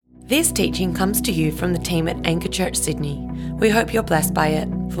This teaching comes to you from the team at Anchor Church Sydney. We hope you're blessed by it.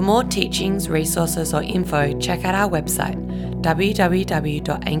 For more teachings, resources or info, check out our website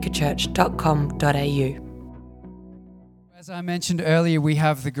www.anchorchurch.com.au. As I mentioned earlier, we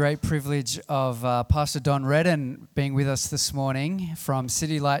have the great privilege of Pastor Don Redden being with us this morning from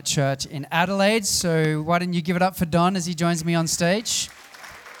City Light Church in Adelaide. So why don't you give it up for Don as he joins me on stage?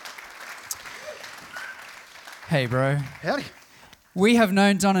 Hey, bro. Howdy. We have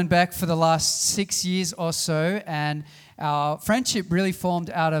known Don and Beck for the last 6 years or so, and our friendship really formed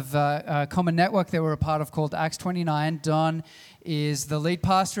out of a common network that we're a part of called Acts 29. Don is the lead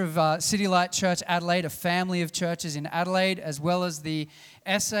pastor of City Light Church Adelaide, a family of churches in Adelaide, as well as the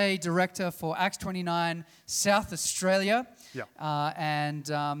SA director for Acts 29 South Australia. Yeah.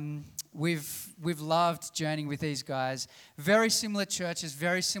 We've loved journeying with these guys. Very similar churches,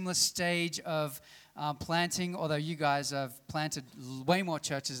 very similar stage of planting, although you guys have planted way more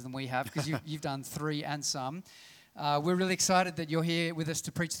churches than we have because you've done 3 and some. We're really excited that you're here with us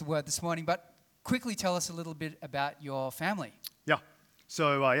to preach the word this morning, but quickly tell us a little bit about your family. Yeah.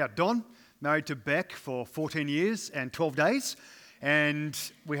 So, Don, married to Beck for 14 years and 12 days. And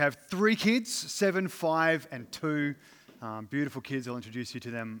we have 3 kids, 7, 5, and 2. Beautiful kids. I'll introduce you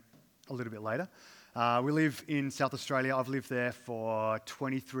to them a little bit later. We live in South Australia. I've lived there for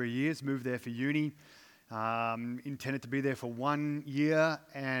 23 years, moved there for uni. Intended to be there for 1 year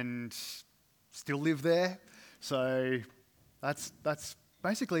and still live there. So that's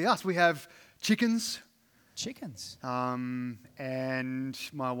basically us. We have chickens. And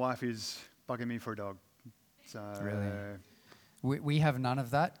my wife is bugging me for a dog. So really? We have none of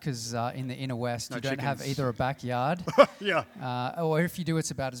that because in the inner west, no you don't chickens. have either a backyard. Yeah. Or if you do,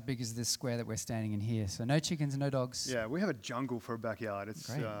 it's about as big as this square that we're standing in here. So no chickens, no dogs. Yeah, we have a jungle for a backyard. It's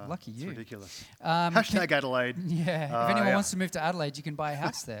great. Lucky you. It's ridiculous. #, Adelaide. Yeah. If anyone wants to move to Adelaide, you can buy a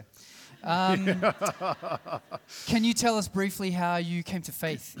house there. Can you tell us briefly how you came to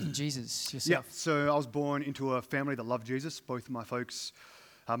faith in Jesus yourself? Yeah, so I was born into a family that loved Jesus. Both of my folks.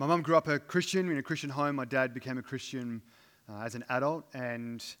 My mum grew up a Christian in a Christian home. My dad became a Christian as an adult,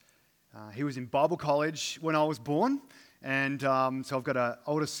 and he was in Bible college when I was born. And so I've got an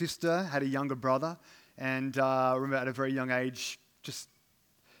older sister, had a younger brother, and I remember at a very young age just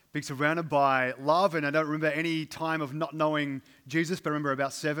being surrounded by love. And I don't remember any time of not knowing Jesus, but I remember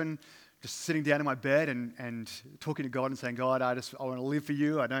about 7, just sitting down in my bed and talking to God and saying, God, I want to live for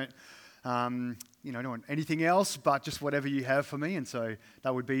you. I don't want anything else but just whatever you have for me. And so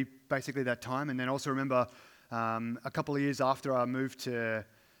that would be basically that time. And then also remember a couple of years after I moved to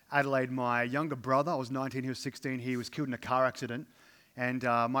Adelaide, my younger brother, I was 19, he was 16, he was killed in a car accident. And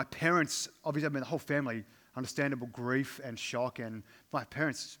my parents, obviously, the whole family, understandable grief and shock. And my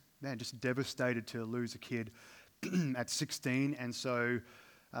parents, just devastated to lose a kid at 16. And so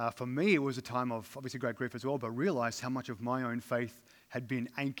for me, it was a time of obviously great grief as well, but realized how much of my own faith had been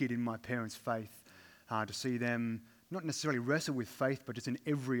anchored in my parents' faith. To see them not necessarily wrestle with faith, but just in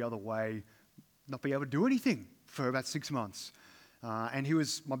every other way, not be able to do anything for about 6 months. And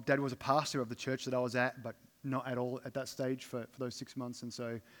my dad was a pastor of the church that I was at, but not at all at that stage for those 6 months. And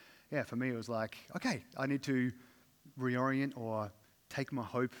so, for me, it was like, okay, I need to reorient or take my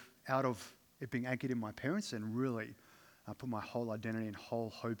hope out of it being anchored in my parents and really put my whole identity and whole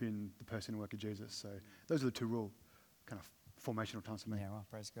hope in the person and work of Jesus. So those are the 2 real kind of formational times for me. Yeah, well,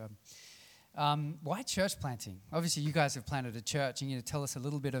 praise God. Why church planting? Obviously, you guys have planted a church, and you're going to tell us a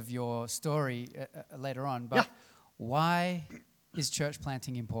little bit of your story later on. But why is church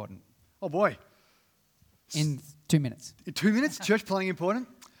planting important? Oh, boy. In 2 minutes. In 2 minutes? Church planting important?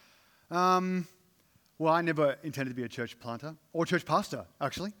 Well, I never intended to be a church planter or church pastor,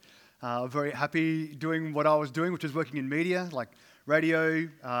 actually. Very happy doing what I was doing, which was working in media, like radio,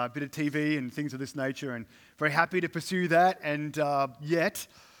 a bit of TV and things of this nature, and very happy to pursue that. And yet,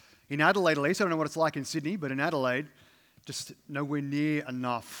 in Adelaide at least, I don't know what it's like in Sydney, but in Adelaide, just nowhere near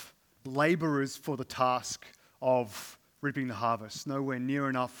enough labourers for the task of reaping the harvest. Nowhere near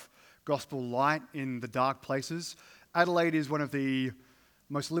enough gospel light in the dark places. Adelaide is one of the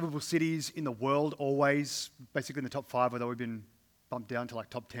most livable cities in the world, always, basically in the top 5, although we've been bumped down to like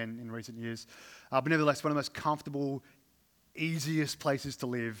top 10 in recent years. But nevertheless, one of the most comfortable, easiest places to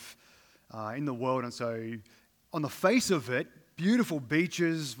live in the world. And so on the face of it, beautiful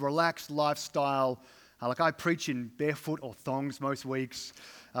beaches, relaxed lifestyle. Like I preach in barefoot or thongs most weeks.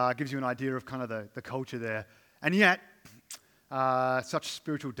 Gives you an idea of kind of the culture there. And yet, such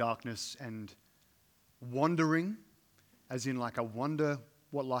spiritual darkness and wandering, as in like I wonder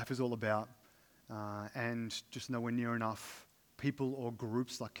what life is all about, and just nowhere near enough people or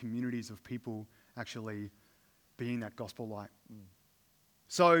groups, like communities of people, actually being that gospel light.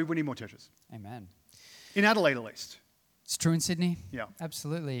 So we need more churches. Amen. In Adelaide, at least. It's true in Sydney? Yeah.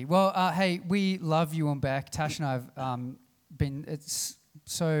 Absolutely. Well, hey, we love you on back. Tash and I have it's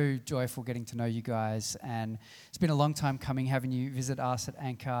so joyful getting to know you guys, and it's been a long time coming having you visit us at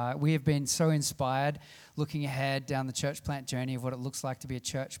Anchor. We have been so inspired looking ahead down the church plant journey of what it looks like to be a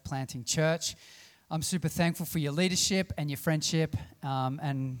church planting church. I'm super thankful for your leadership and your friendship,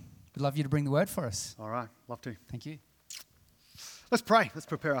 and we'd love you to bring the word for us. All right, love to. Thank you. Let's pray. Let's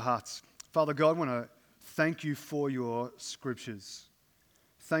prepare our hearts. Father God, I want to thank you for your scriptures.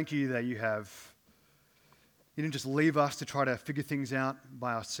 Thank you that you didn't just leave us to try to figure things out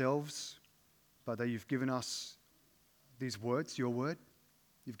by ourselves, but that you've given us these words, your word.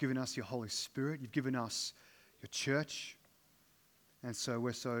 You've given us your Holy Spirit. You've given us your church. And so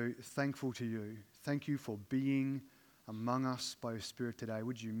we're so thankful to you. Thank you for being among us by your Spirit today.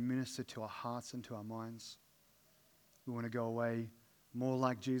 Would you minister to our hearts and to our minds? We want to go away more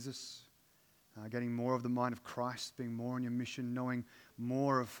like Jesus, getting more of the mind of Christ, being more on your mission, knowing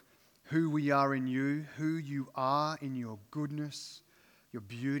more of who we are in you, who you are in your goodness, your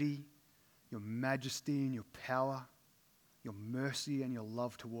beauty, your majesty and your power, your mercy and your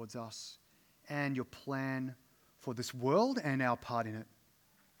love towards us, and your plan for this world and our part in it.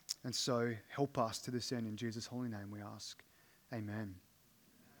 And so help us to this end. In Jesus' holy name we ask. Amen.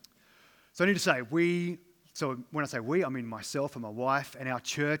 So I need to say, so when I say we, I mean myself and my wife and our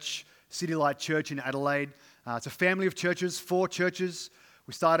church, City Light Church in Adelaide. It's a family of churches, 4 churches.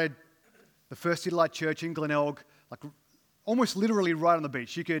 We started the first City Light Church in Glenelg, like almost literally right on the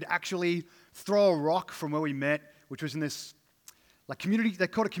beach. You could actually throw a rock from where we met, which was in this like community, they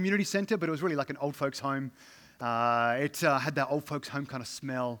called it a community centre, but it was really like an old folks' home. It had that old folks' home kind of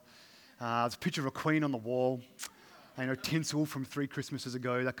smell. There's a picture of a queen on the wall, tinsel from 3 Christmases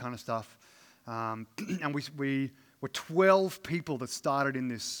ago, that kind of stuff. And we were 12 people that started in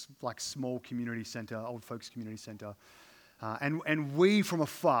this like small community centre, old folks community centre. And we from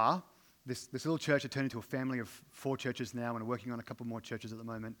afar, this little church had turned into a family of 4 churches now, and we're working on a couple more churches at the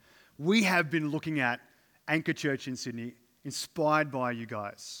moment. We have been looking at Anchor Church in Sydney, inspired by you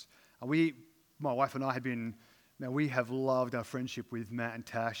guys. My wife and I we have loved our friendship with Matt and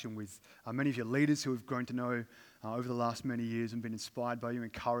Tash and with many of your leaders who we've grown to know over the last many years and been inspired by you,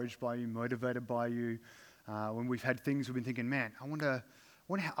 encouraged by you, motivated by you. When we've had things, we've been thinking, man, I wonder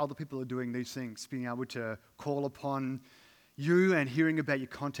how other people are doing these things, being able to call upon you and hearing about your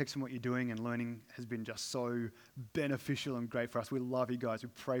context and what you're doing and learning has been just so beneficial and great for us. We love you guys. We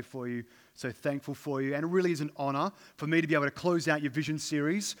pray for you. So thankful for you. And it really is an honor for me to be able to close out your vision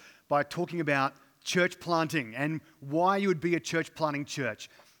series by talking about church planting and why you would be a church planting church.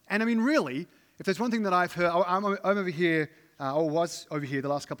 And I mean, really, if there's one thing that I've heard, I'm over here, or was over here the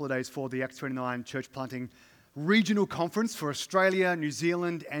last couple of days for the Acts 29 church planting regional conference for Australia, New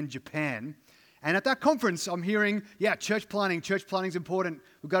Zealand, and Japan. And at that conference, I'm hearing, church planning's important.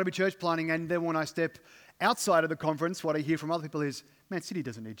 We've got to be church planting. And then when I step outside of the conference, what I hear from other people is, man, City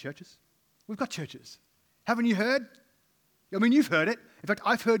doesn't need churches. We've got churches. Haven't you heard? I mean, you've heard it. In fact,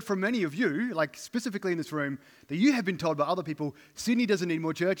 I've heard from many of you, like specifically in this room, that you have been told by other people, Sydney doesn't need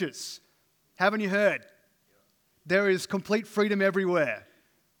more churches. Haven't you heard? There is complete freedom everywhere.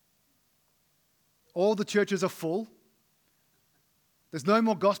 All the churches are full. There's no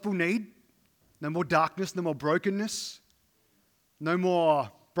more gospel need. No more darkness, no more brokenness, no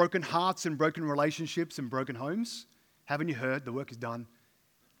more broken hearts and broken relationships and broken homes. Haven't you heard? The work is done.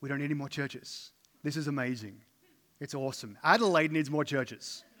 We don't need any more churches. This is amazing. It's awesome. Adelaide needs more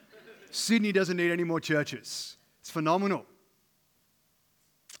churches. Sydney doesn't need any more churches. It's phenomenal.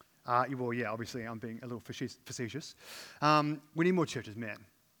 Obviously I'm being a little facetious. We need more churches, man.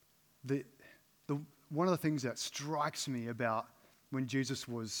 One of the things that strikes me about when Jesus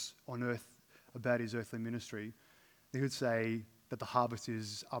was on earth, about his earthly ministry, he would say that the harvest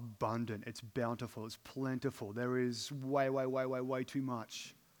is abundant, it's bountiful, it's plentiful. There is way too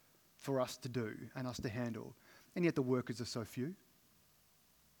much for us to do and us to handle. And yet the workers are so few. And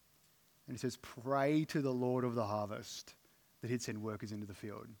he says, pray to the Lord of the harvest that he'd send workers into the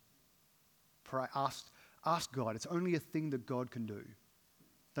field. Pray, ask God. It's only a thing that God can do.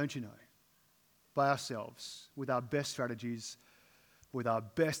 Don't you know? By ourselves, with our best strategies, with our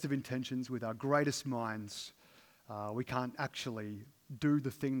best of intentions, with our greatest minds, we can't actually do the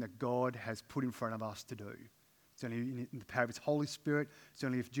thing that God has put in front of us to do. It's only in the power of his Holy Spirit. It's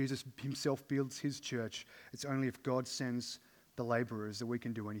only if Jesus himself builds his church. It's only if God sends the laborers that we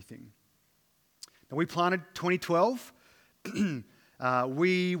can do anything. Now, we planted 2012.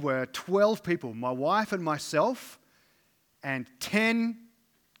 We were 12 people, my wife and myself, and 10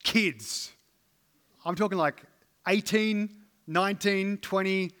 kids. I'm talking like 18, 19,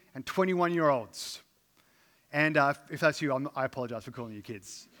 20, and 21-year-olds. And if that's you, I apologize for calling you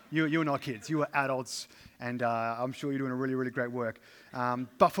kids. You are not kids. You are adults, and I'm sure you're doing a really, really great work.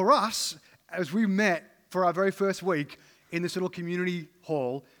 But for us, as we met for our very first week in this little community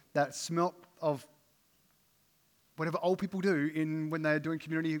hall that smelt of whatever old people do when they're doing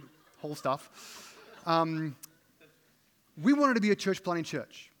community hall stuff, we wanted to be a church planting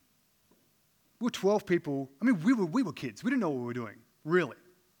church. We were 12 people. I mean, we were kids. We didn't know what we were doing, really.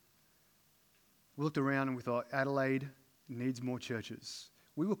 We looked around and we thought, Adelaide needs more churches.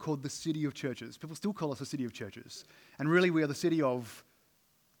 We were called the city of churches. People still call us the city of churches. And really, we are the city of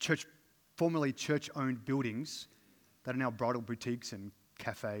formerly church-owned buildings that are now bridal boutiques and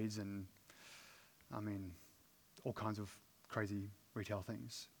cafes and, all kinds of crazy retail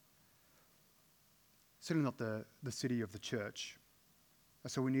things. Certainly not the city of the church.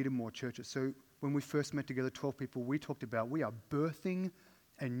 So we needed more churches. So when we first met together, 12 people, we talked about we are birthing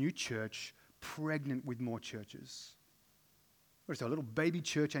a new church pregnant with more churches. We're just a little baby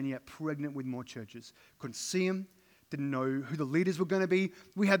church and yet pregnant with more churches. Couldn't see them, didn't know who the leaders were going to be.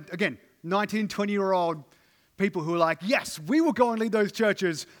 We had, again, 19, 20-year-old people who were like, yes, we will go and lead those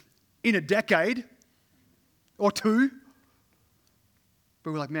churches in a decade or two.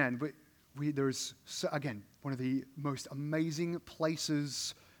 But we're like, man, there's, again, one of the most amazing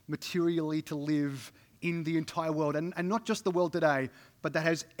places materially to live in the entire world, and not just the world today, but that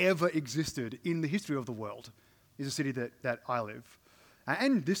has ever existed in the history of the world, is a city that I live.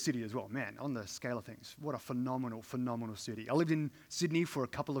 And this city as well, man, on the scale of things, what a phenomenal, phenomenal city. I lived in Sydney for a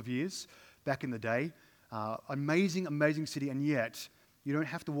couple of years back in the day. Amazing, amazing city, and yet you don't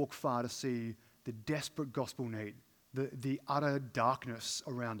have to walk far to see the desperate gospel need, the utter darkness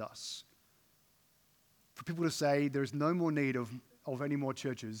around us. For people to say there's no more need of any more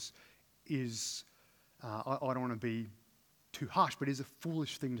churches is, I don't want to be too harsh, but it is a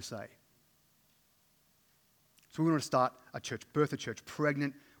foolish thing to say. So we want to start a church, birth a church,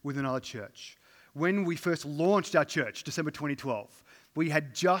 pregnant with another church. When we first launched our church, December 2012, we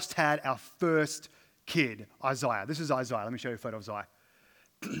had just had our first kid, Isaiah. This is Isaiah. Let me show you a photo of Isaiah.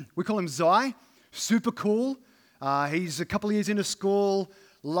 We call him Zai. Super cool. He's a couple of years into school,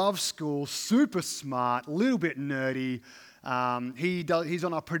 loves school, super smart, a little bit nerdy. He's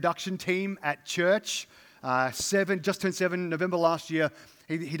on our production team at church. Just turned 7 November last year.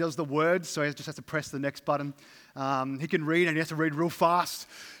 He does the words, so he just has to press the next button. He can read, and he has to read real fast.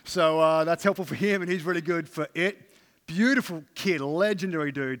 So that's helpful for him, and he's really good for it. Beautiful kid,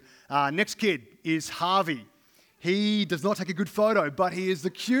 legendary dude. Next kid is Harvey. He does not take a good photo, but he is the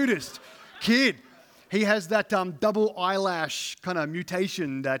cutest kid. He has that double eyelash kind of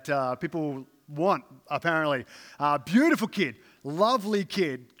mutation that people want, apparently. Beautiful kid, lovely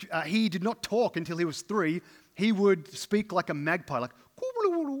kid. He did not talk until he was 3. He would speak like a magpie, like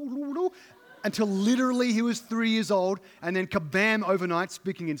until literally he was 3 years old, and then kabam overnight,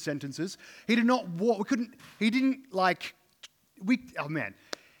 speaking in sentences. He did not walk. He didn't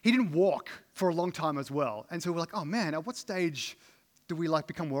walk for a long time as well. And so we're like, oh man, at what stage do we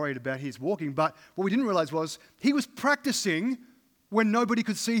become worried about his walking? But what we didn't realize was he was practicing when nobody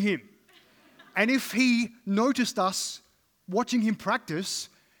could see him. And if he noticed us watching him practice,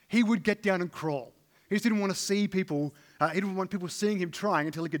 he would get down and crawl. He just didn't want to see people. He didn't want people seeing him trying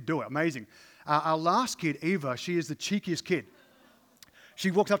until he could do it. Amazing. Our last kid, Eva, she is the cheekiest kid.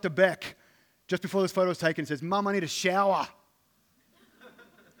 She walks up to Beck just before this photo was taken and says, "Mum, I need a shower."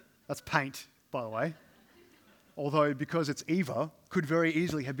 That's paint, by the way. Although, because it's Eva, could very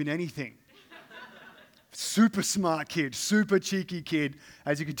easily have been anything. Super smart kid, super cheeky kid,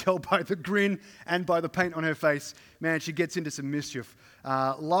 as you can tell by the grin and by the paint on her face. Man, she gets into some mischief.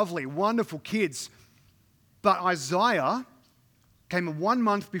 Lovely, wonderful kids. But Isaiah came 1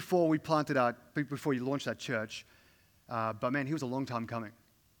 month before before you launched that church. But man, he was a long time coming.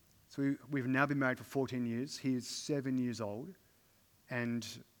 So we've now been married for 14 years. He is 7 years old. And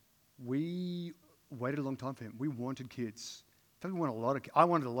we waited a long time for him. We wanted kids. In fact, I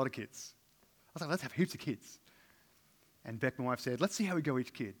wanted a lot of kids. I was like, let's have heaps of kids. And Beck, my wife, said, let's see how we go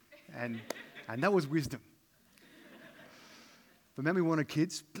each kid. And that was wisdom. But man, we wanted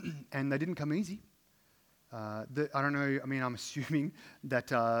kids, and they didn't come easy. I don't know, I'm assuming that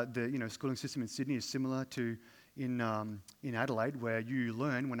the schooling system in Sydney is similar to in Adelaide, where you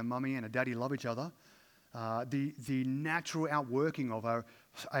learn when a mummy and a daddy love each other. The natural outworking of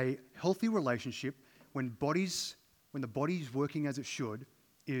a healthy relationship when the body's working as it should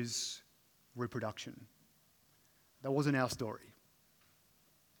is reproduction. That wasn't our story.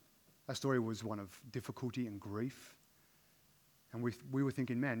 Our story was one of difficulty and grief. And we were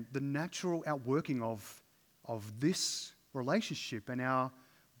thinking, man, the natural outworking of this relationship, and our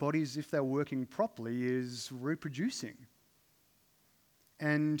bodies, if they're working properly, is reproducing.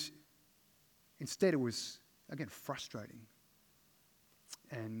 And instead it was, again, frustrating.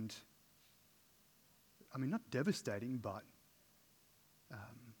 And, not devastating, but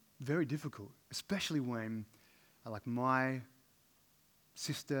very difficult, especially when, like my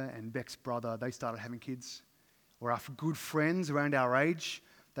sister and Beck's brother, they started having kids. Or our good friends around our age,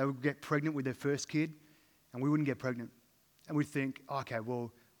 they would get pregnant with their first kid, and we wouldn't get pregnant. And we'd think, okay,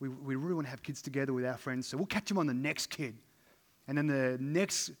 well, we really want to have kids together with our friends, so we'll catch them on the next kid. And then the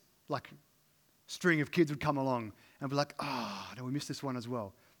next, string of kids would come along, and be like, no, we missed this one as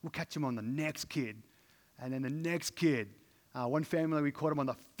well. We'll catch them on the next kid. And then the next kid. One family, we caught them on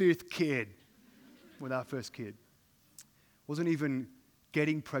the 5th kid with our first kid. It wasn't even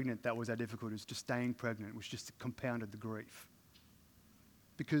getting pregnant that was our difficulty. It was just staying pregnant, which just compounded the grief.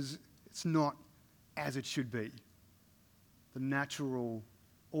 Because it's not as it should be. The natural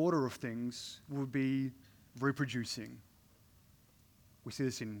order of things would be reproducing. We see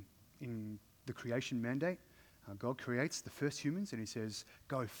this in the creation mandate. God creates the first humans, and he says,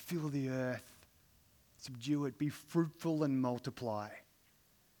 go fill the earth, subdue it, be fruitful and multiply.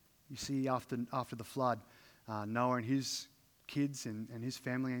 You see after the flood, Noah and his kids and his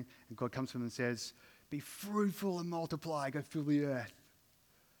family, and God comes to them and says, be fruitful and multiply, go fill the earth.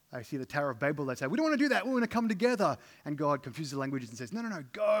 I see the Tower of Babel, they say, we don't want to do that, we want to come together. And God confuses the languages and says, no,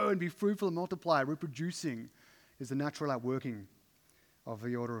 go and be fruitful and multiply. Reproducing is the natural outworking of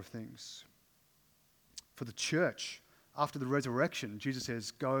the order of things. For the church, after the resurrection, Jesus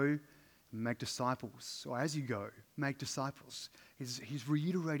says, go and make disciples. Or as you go, make disciples. He's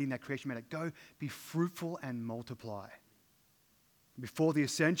reiterating that creation mandate. Go, be fruitful and multiply. Before the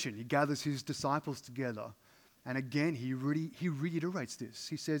ascension, he gathers his disciples together. And again, he reiterates this.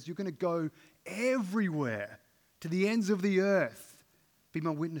 He says, you're going to go everywhere, to the ends of the earth. Be my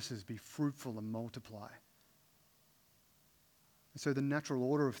witnesses, be fruitful and multiply. And so the natural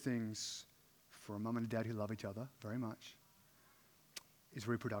order of things for a mum and a dad who love each other very much is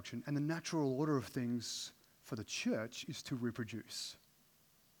reproduction. And the natural order of things for the church is to reproduce.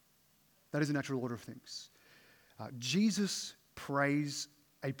 That is the natural order of things. Jesus prays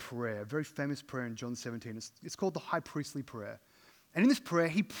a prayer, a very famous prayer in John 17. It's called the high priestly prayer. And in this prayer,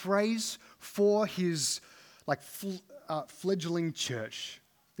 he prays for his fledgling church.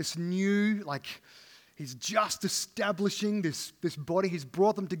 This new, he's just establishing this body. He's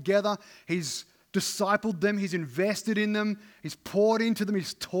brought them together. He's discipled them. He's invested in them. He's poured into them.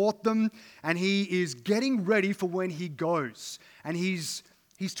 He's taught them. And he is getting ready for when he goes. And he's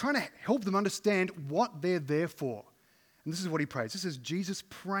trying to help them understand what they're there for. And this is what he prays. This is Jesus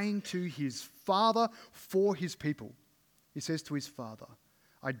praying to his Father for his people. He says to his Father,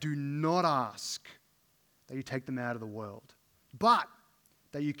 I do not ask that you take them out of the world, but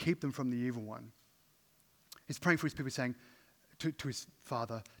that you keep them from the evil one. He's praying for his people, saying to his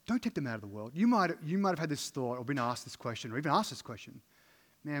Father, don't take them out of the world. You might have had this thought or been asked this question or even asked this question.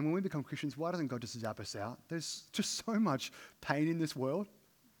 Man, when we become Christians, why doesn't God just zap us out? There's just so much pain in this world.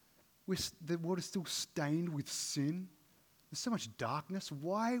 The world is still stained with sin. There's so much darkness.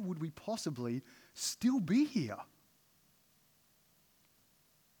 Why would we possibly still be here?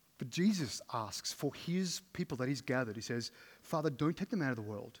 But Jesus asks for his people that he's gathered. He says, Father, don't take them out of the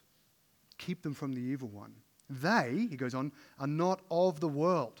world. Keep them from the evil one. They, he goes on, are not of the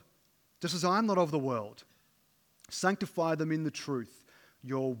world, just as I'm not of the world. Sanctify them in the truth.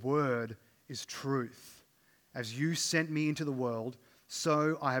 Your word is truth. As you sent me into the world,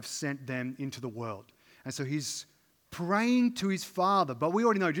 so I have sent them into the world. And so he's praying to his Father. But we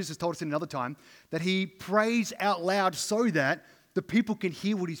already know, Jesus told us in another time, that he prays out loud so that the people can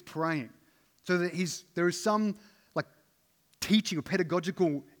hear what he's praying. So that there is some teaching or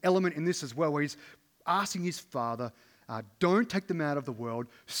pedagogical element in this as well, where he's asking his Father, don't take them out of the world,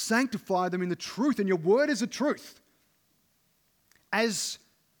 sanctify them in the truth, and your word is the truth. As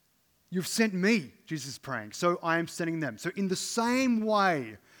you've sent me, Jesus is praying, so I am sending them. So in the same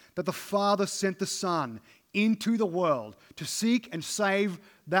way that the Father sent the Son into the world to seek and save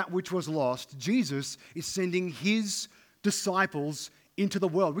that which was lost, Jesus is sending his disciples into the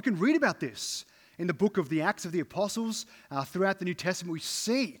world. We can read about this in the book of the Acts of the Apostles. Throughout the New Testament, we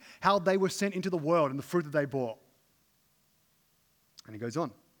see how they were sent into the world and the fruit that they bore. And he goes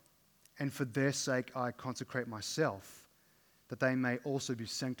on, and for their sake I consecrate myself, that they may also be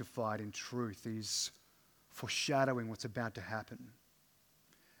sanctified in truth. He's foreshadowing what's about to happen.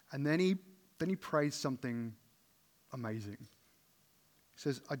 And then he prays something amazing. He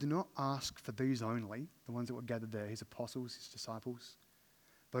says, I do not ask for these only, the ones that were gathered there, his apostles, his disciples,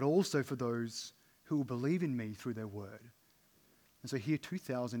 but also for those who will believe in me through their word. And so here,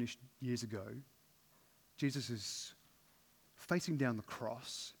 2,000-ish years ago, Jesus is facing down the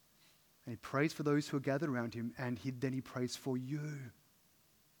cross, and he prays for those who are gathered around him, and then he prays for you,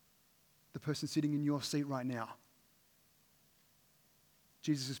 the person sitting in your seat right now.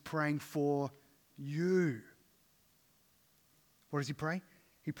 Jesus is praying for you. What does he pray?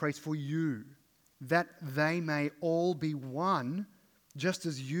 He prays for you, that they may all be one, just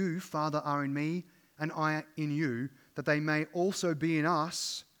as you, Father, are in me and I in you, that they may also be in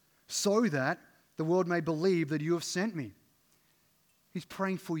us, so that the world may believe that you have sent me. He's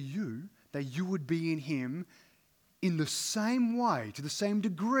praying for you, that you would be in him in the same way, to the same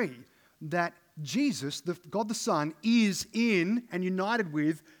degree that Jesus, God the Son, is in and united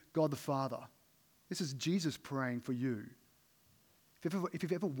with God the Father. This is Jesus praying for you. If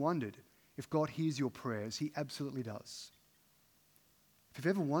you've ever wondered if God hears your prayers, he absolutely does. If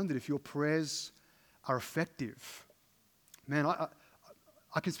you've ever wondered if your prayers are effective, man,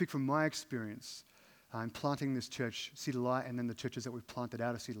 I can speak from my experience in planting this church, City Light, and then the churches that we've planted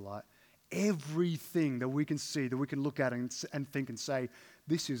out of City Light. Everything that we can see, that we can look at and think and say,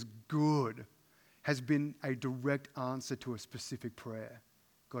 this is good, has been a direct answer to a specific prayer.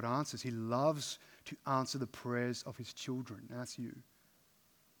 God answers. He loves to answer the prayers of his children. And that's you.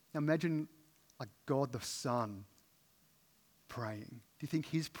 Now imagine like God the Son praying. Do you think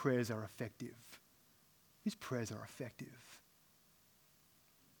his prayers are effective? His prayers are effective.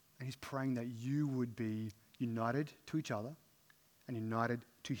 And he's praying that you would be united to each other and united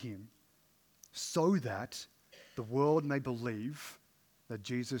to him, so that the world may believe that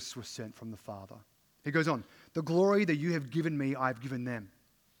Jesus was sent from the Father. He goes on, the glory that you have given me, I have given them,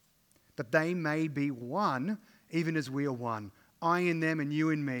 that they may be one, even as we are one. I in them and you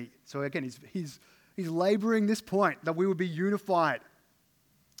in me. So again, he's laboring this point, that we would be unified,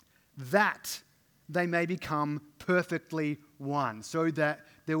 that they may become perfectly one, so that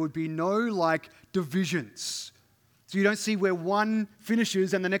there would be no like divisions. So you don't see where one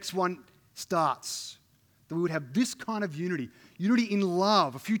finishes and the next one starts. That we would have this kind of unity in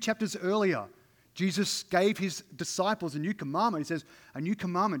love. A few chapters earlier, Jesus gave his disciples a new commandment. He says, a new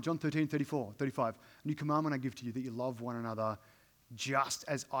commandment, John 13:35, a new commandment I give to you, that you love one another just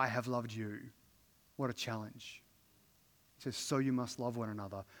as I have loved you. What a challenge. He says, so you must love one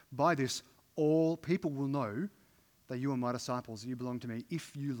another. By this, all people will know that you are my disciples, that you belong to me,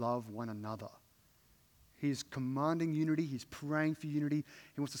 if you love one another. He's commanding unity. He's praying for unity.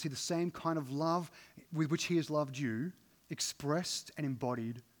 He wants to see the same kind of love with which he has loved you expressed and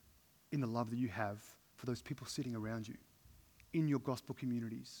embodied in the love that you have for those people sitting around you in your gospel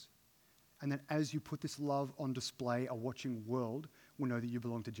communities. And then as you put this love on display, a watching world will know that you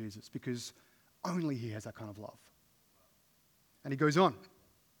belong to Jesus, because only he has that kind of love. And he goes on.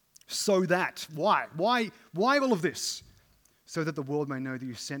 So that, why? Why all of this? So that the world may know that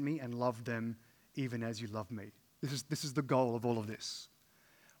you sent me and loved them even as you love me. This is the goal of all of this.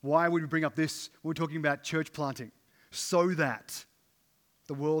 Why would we bring up this when we're talking about church planting? So that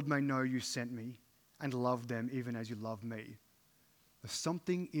the world may know you sent me and love them even as you love me. There's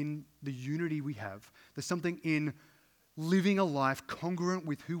something in the unity we have. There's something in living a life congruent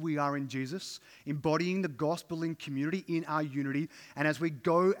with who we are in Jesus, embodying the gospel in community, in our unity. And as we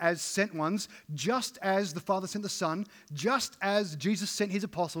go as sent ones, just as the Father sent the Son, just as Jesus sent his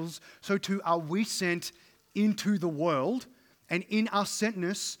apostles, so too are we sent into the world. And in our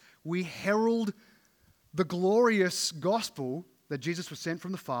sentness, we herald the glorious gospel that Jesus was sent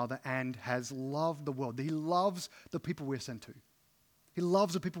from the Father and has loved the world. He loves the people we're sent to. He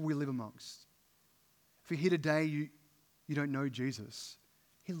loves the people we live amongst. If you're here today, you don't know Jesus,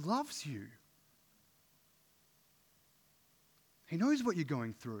 he loves you. He knows what you're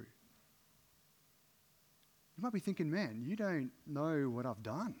going through. You might be thinking, man, you don't know what I've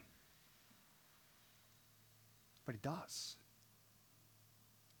done. But he does.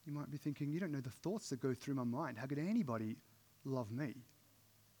 You might be thinking, you don't know the thoughts that go through my mind. How could anybody love me?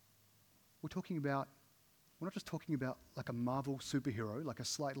 We're not just talking about like a Marvel superhero, like a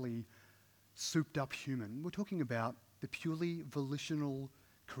slightly souped up human. We're talking about the purely volitional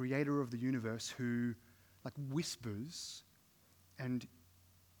creator of the universe who like whispers and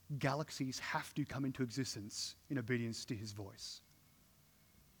galaxies have to come into existence in obedience to his voice.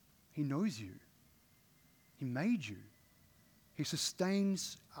 He knows you. He made you. He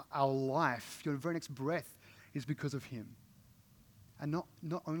sustains our life. Your very next breath is because of him. And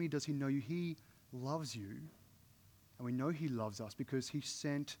not only does he know you, he loves you. And we know he loves us because he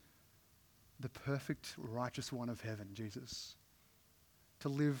sent the perfect, righteous one of heaven, Jesus, to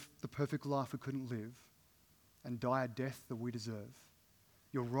live the perfect life we couldn't live and die a death that we deserve.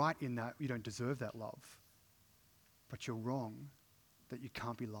 You're right in that you don't deserve that love, but you're wrong that you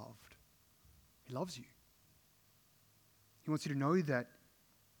can't be loved. He loves you. He wants you to know that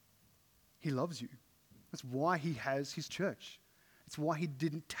he loves you. That's why he has his church. It's why he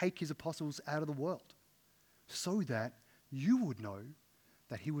didn't take his apostles out of the world, so that you would know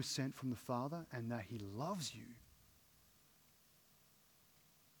that he was sent from the Father and that he loves you.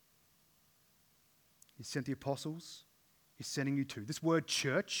 He sent the apostles. He's sending you too. This word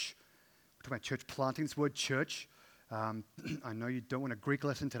church, we're talking about church planting, this word church, I know you don't want a Greek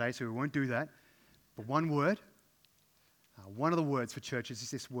lesson today, so we won't do that. But one word, one of the words for churches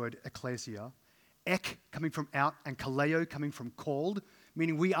is this word ecclesia. Ek coming from out and kaleo coming from called,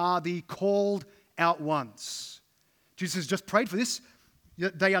 meaning we are the called out ones. Jesus has just prayed for this.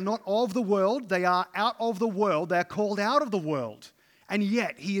 They are not of the world, they are out of the world, they are called out of the world. And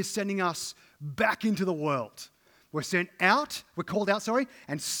yet he is sending us back into the world. We're called out,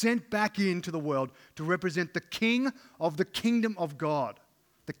 and sent back into the world to represent the King of the kingdom of God,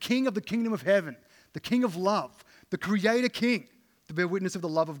 the King of the kingdom of heaven, the King of love, the Creator King, to bear witness of the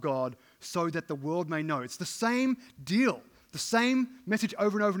love of God so that the world may know. It's the same deal, the same message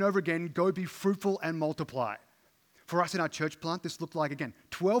over and over and over again, go be fruitful and multiply. For us in our church plant, this looked like, again,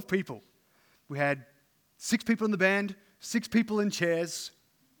 12 people. We had 6 people in the band, 6 people in chairs,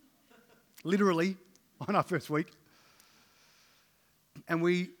 literally, on our first week. And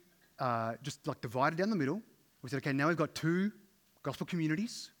we just divided down the middle. We said, okay, now we've got 2 gospel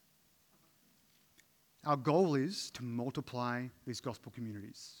communities. Our goal is to multiply these gospel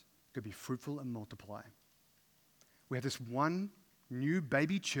communities. To be fruitful and multiply. We have this one new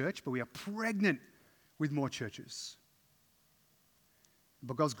baby church, but we are pregnant with more churches.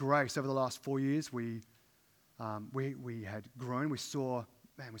 By God's grace, over the last 4 years, we had grown. We saw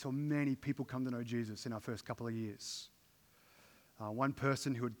many people come to know Jesus in our first couple of years. One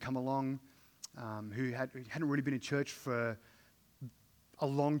person who had come along, who hadn't really been in church for a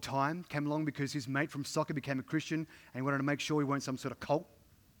long time, came along because his mate from soccer became a Christian and he wanted to make sure he weren't some sort of cult.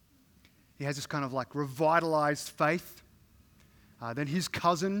 He has this kind of revitalized faith. Then his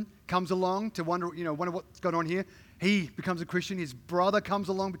cousin comes along to wonder what's going on here. He becomes a Christian. His brother comes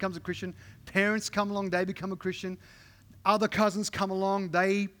along, becomes a Christian. Parents come along, they become a Christian. Other cousins come along,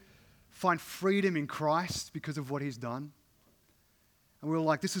 they find freedom in Christ because of what he's done. And we were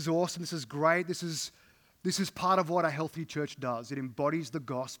like, this is awesome, this is great, this is part of what a healthy church does. It embodies the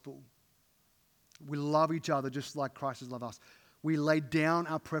gospel. We love each other just like Christ has loved us. We lay down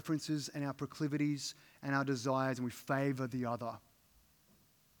our preferences and our proclivities and our desires, and we favor the other.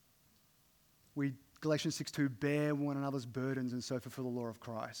 We, Galatians 6:2, bear one another's burdens and so fulfill the law of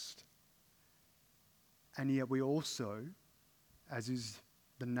Christ. And yet we also, as is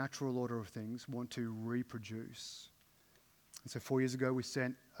the natural order of things, want to reproduce. And so 4 years ago, we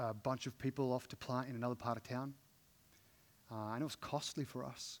sent a bunch of people off to plant in another part of town. And it was costly for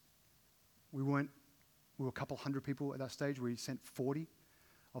us. We were a couple hundred people at that stage. We sent 40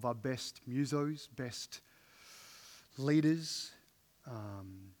 of our best musos, best leaders,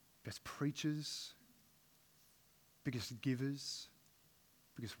 best preachers, biggest givers,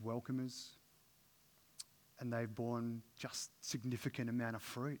 biggest welcomers. And they've borne just significant amount of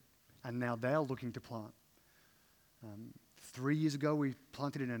fruit. And now they're looking to plant. 3 years ago, we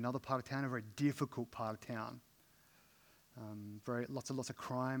planted in another part of town, a very difficult part of town. Lots of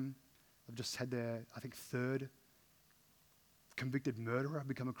crime. I've just had their, I think, 3rd convicted murderer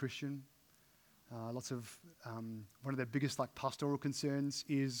become a Christian. One of their biggest pastoral concerns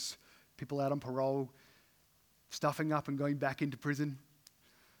is people out on parole stuffing up and going back into prison.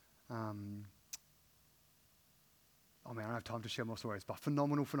 I don't have time to share more stories, but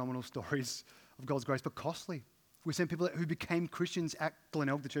phenomenal stories of God's grace, but costly. We sent people who became Christians at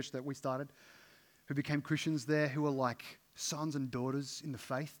Glenelg, the church that we started, who became Christians there, who were like sons and daughters in the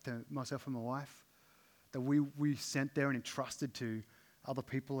faith to myself and my wife, that we sent there and entrusted to other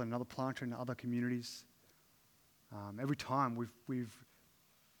people and another planter in other communities. Every time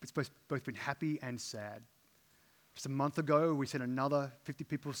it's both been happy and sad. Just a month ago, we sent another 50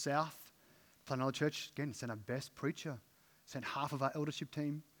 people south, plant another church. Again, sent our best preacher, sent half of our eldership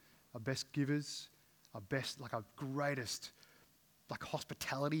team, our best givers, our greatest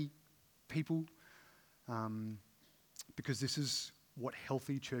hospitality people, because this is what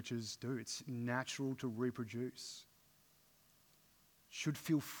healthy churches do. It's natural to reproduce. Should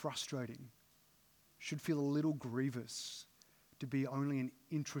feel frustrating, should feel a little grievous to be only an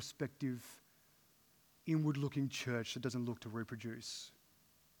introspective, inward-looking church that doesn't look to reproduce.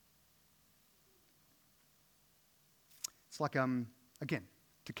 It's like, again,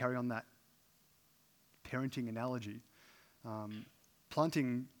 to carry on that parenting analogy,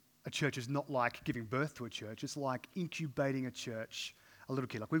 planting a church is not like giving birth to a church. It's like incubating a church a little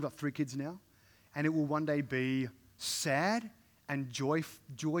kid. Like we've got 3 kids now, and it will one day be sad and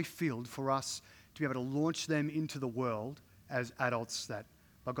joy-filled for us to be able to launch them into the world as adults that,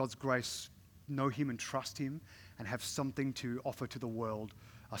 by God's grace, know Him and trust Him and have something to offer to the world.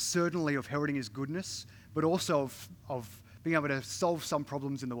 Certainly of heralding His goodness, but also of being able to solve some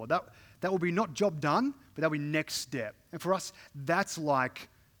problems in the world. That will be not job done, but that will be next step. And for us, that's like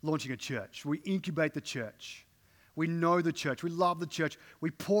launching a church. We incubate the church. We know the church. We love the church.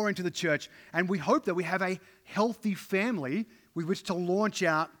 We pour into the church. And we hope that we have a healthy family with which to launch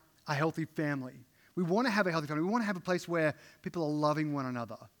out a healthy family. We want to have a healthy family. We want to have a place where people are loving one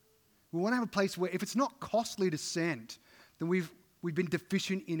another. We want to have a place where if it's not costly to send, then we've been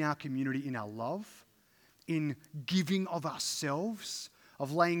deficient in our community, in our love, in giving of ourselves,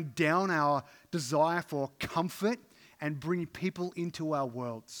 of laying down our desire for comfort and bringing people into our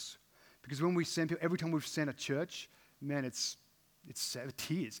worlds. Because when we send people, every time we've sent a church, man, it's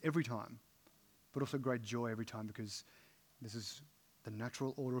tears every time, but also great joy every time because this is the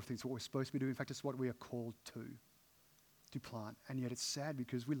natural order of things, what we're supposed to be doing. In fact, it's what we are called to plant. And yet it's sad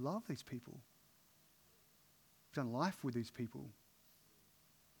because we love these people. We've done life with these people.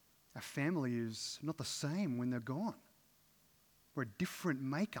 Our family is not the same when they're gone. We're a different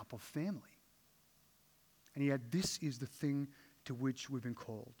makeup of family. And yet this is the thing to which we've been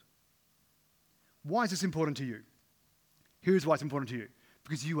called. Why is this important to you? Here's why it's important to you.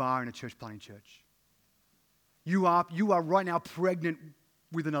 Because you are in a church planting church. You are right now pregnant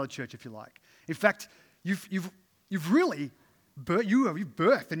with another church, if you like. In fact, you've really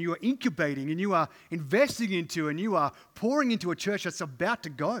birthed and you are incubating and you are investing into and you are pouring into a church that's about to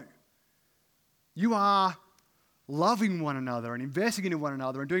go. You are loving one another and investing into one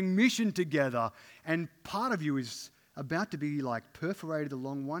another and doing mission together. And part of you is about to be like perforated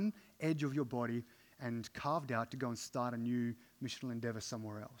along one edge of your body and carved out to go and start a new missional endeavor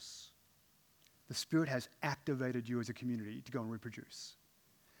somewhere else. The Spirit has activated you as a community to go and reproduce.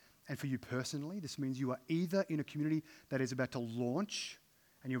 And for you personally, this means you are either in a community that is about to launch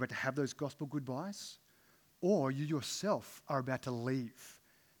and you're about to have those gospel goodbyes, or you yourself are about to leave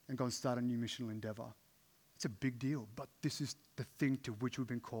and go and start a new missional endeavor. It's a big deal, but this is the thing to which we've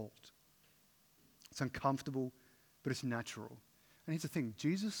been called. It's uncomfortable, but it's natural. And here's the thing,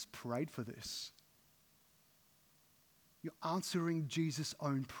 Jesus prayed for this. You're answering Jesus'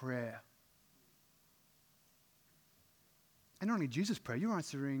 own prayer. And not only Jesus' prayer, you're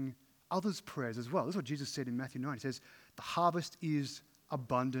answering others' prayers as well. This is what Jesus said in Matthew 9. He says, the harvest is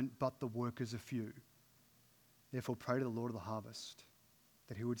abundant, but the workers are few. Therefore, pray to the Lord of the harvest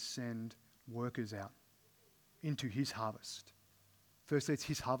that He would send workers out into His harvest. Firstly, it's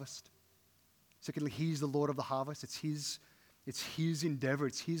His harvest. Secondly, He's the Lord of the harvest. It's His endeavor.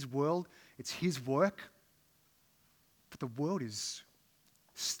 It's His world. It's His work. But the world is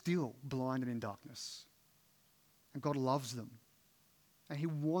still blind and in darkness. And God loves them. And He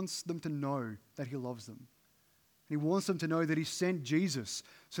wants them to know that He loves them. And He wants them to know that He sent Jesus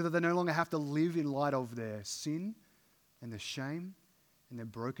so that they no longer have to live in light of their sin and their shame and their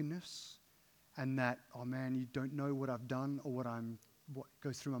brokenness. And that, oh man, you don't know what I've done or what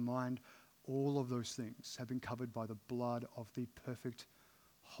goes through my mind. All of those things have been covered by the blood of the perfect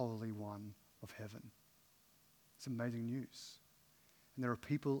Holy One of heaven. It's amazing news. And there are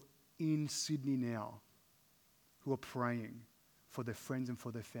people in Sydney now who are praying for their friends and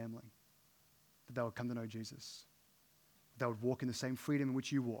for their family, that they would come to know Jesus. They would walk in the same freedom in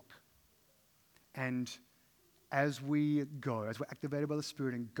which you walk. And as we go, as we're activated by the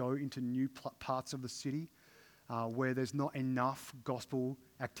Spirit and go into new parts of the city where there's not enough gospel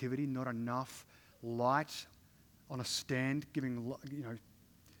activity, not enough light on a stand,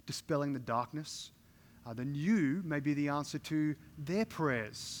 dispelling the darkness, then you may be the answer to their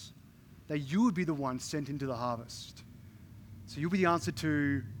prayers, that you would be the one sent into the harvest. So you'll be the answer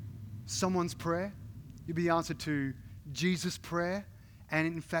to someone's prayer. You'll be the answer to Jesus' prayer. And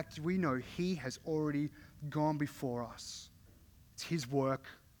in fact, we know He has already gone before us. It's His work.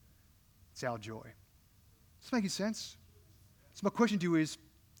 It's our joy. Does this make sense? So my question to you is,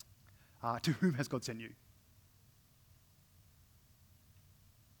 to whom has God sent you?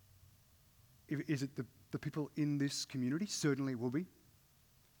 Is it the people in this community? Certainly will be.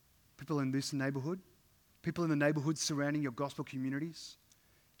 People in this neighborhood? People in the neighborhoods surrounding your gospel communities?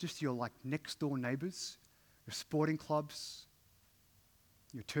 Just your next door neighbors? Your sporting clubs?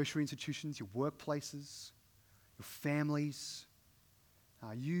 Your tertiary institutions? Your workplaces? Your families?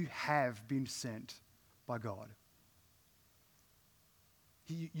 You have been sent by God.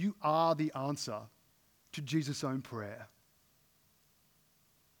 You are the answer to Jesus' own prayer.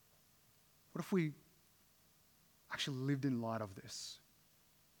 What if we actually lived in light of this?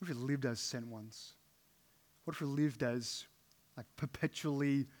 What if we lived as sent ones? What if we lived as like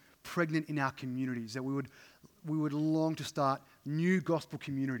perpetually pregnant in our communities, that we would long to start new gospel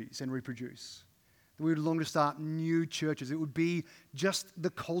communities and reproduce? That we would long to start new churches. It would be just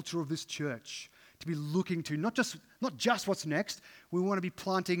the culture of this church to be looking to not just what's next. We want to be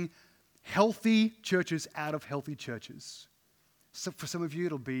planting healthy churches out of healthy churches. So for some of you,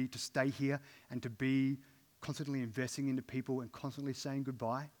 it'll be to stay here and to be constantly investing into people and constantly saying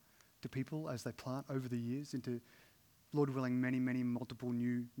goodbye to people as they plant over the years into, Lord willing, many, many multiple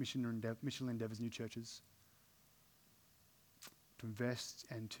new missional endeavors, new churches. To invest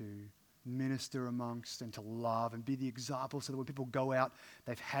and to minister amongst and to love and be the example so that when people go out,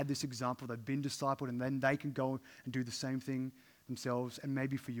 they've had this example, they've been discipled, and then they can go and do the same thing themselves. And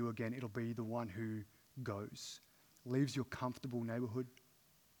maybe for you again, it'll be the one who goes, leaves your comfortable neighborhood,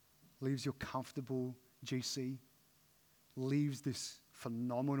 leaves your comfortable GC, leaves this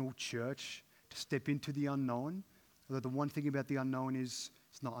phenomenal church to step into the unknown. Although the one thing about the unknown is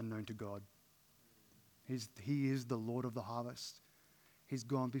it's not unknown to God. He is the Lord of the harvest. He's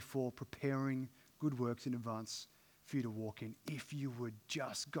gone before preparing good works in advance for you to walk in, if you would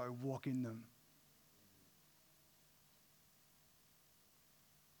just go walk in them.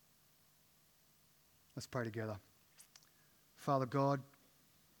 Let's pray together. Father God,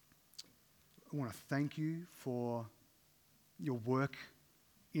 I want to thank you for your work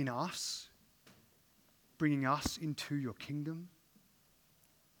in us, bringing us into your kingdom,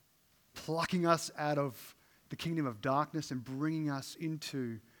 plucking us out of the kingdom of darkness and bringing us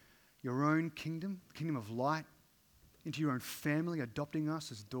into your own kingdom, the kingdom of light, into your own family, adopting us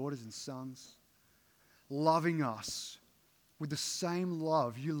as daughters and sons, loving us with the same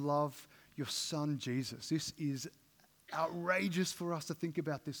love you love your son Jesus. This is outrageous for us to think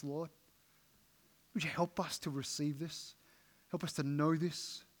about this, Lord. Would you help us to receive this? Help us to know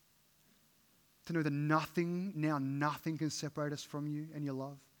this, to know that nothing can separate us from you and your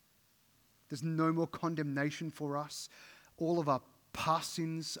love. There's no more condemnation for us. All of our past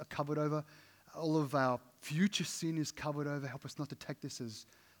sins are covered over. All of our future sin is covered over. Help us not to take this as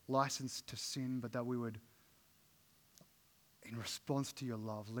license to sin, but that we would, in response to your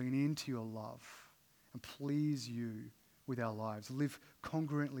love, lean into your love and please you with our lives. Live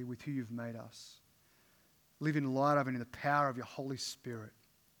congruently with who you've made us. Live in light of and in the power of your Holy Spirit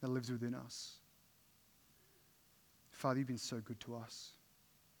that lives within us. Father, you've been so good to us.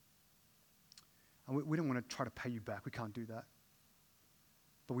 And we don't want to try to pay you back. We can't do that.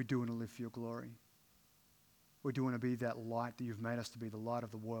 But we do want to live for your glory. We do want to be that light that you've made us to be, the light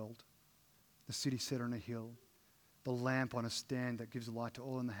of the world, the city set on a hill, the lamp on a stand that gives light to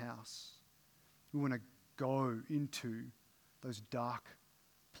all in the house. We want to go into those dark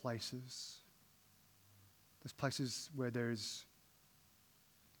places, those places where there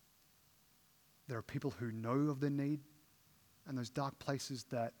are people who know of their need, and those dark places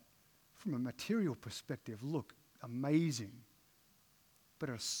that, from a material perspective, look amazing, but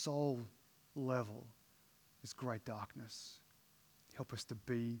at a soul level, is great darkness. Help us to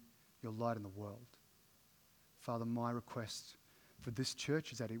be your light in the world. Father, my request for this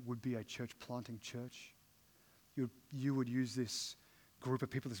church is that it would be a church planting church. You would use this group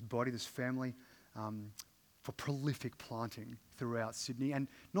of people, this body, this family, for prolific planting throughout Sydney, and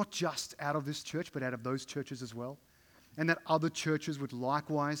not just out of this church, but out of those churches as well. And that other churches would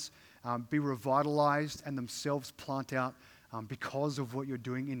likewise be revitalized and themselves plant out because of what you're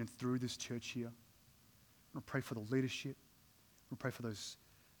doing in and through this church here. I want to pray for the leadership. I want to pray for those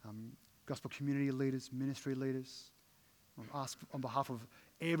gospel community leaders, ministry leaders. I want to ask on behalf of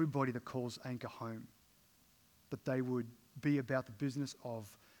everybody that calls Anchor home that they would be about the business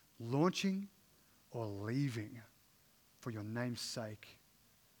of launching or leaving for your name's sake.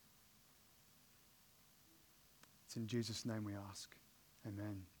 It's in Jesus' name we ask.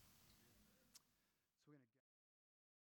 Amen.